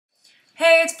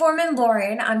Hey, it's Forman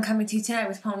Lauren. I'm coming to you tonight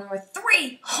with poem number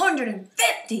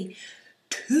 352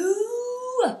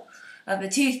 of the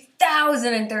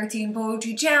 2013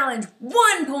 Poetry Challenge.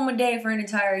 One poem a day for an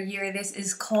entire year. This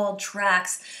is called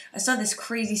Tracks. I saw this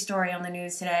crazy story on the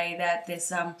news today that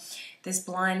this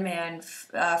blind man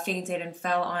fainted and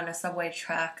fell on a subway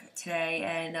track today,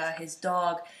 and his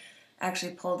dog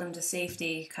actually pulled him to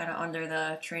safety kind of under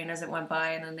the train as it went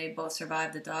by, and then they both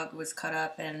survived. The dog was cut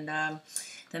up, and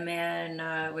the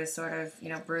man was sort of,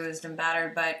 bruised and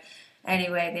battered, but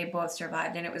anyway, they both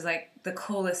survived, and it was like the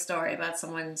coolest story about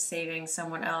someone saving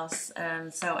someone else.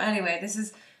 So anyway, this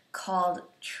is called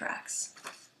Tracks.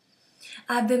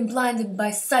 I've been blinded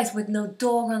by sights with no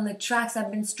dog on the tracks.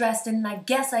 I've been stressed and I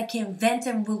guess I can't vent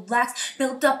and relax.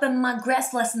 Built up in my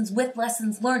grass lessons with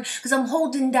lessons learned. Cause I'm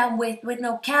holding down weight with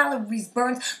no calories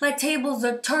burned. My tables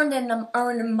are turned and I'm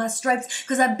earning my stripes.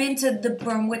 Cause I've been to the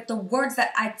burn with the words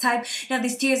that I type. Now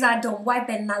these tears I don't wipe,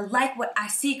 and I like what I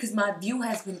see. Cause my view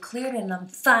has been cleared and I'm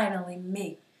finally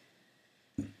me.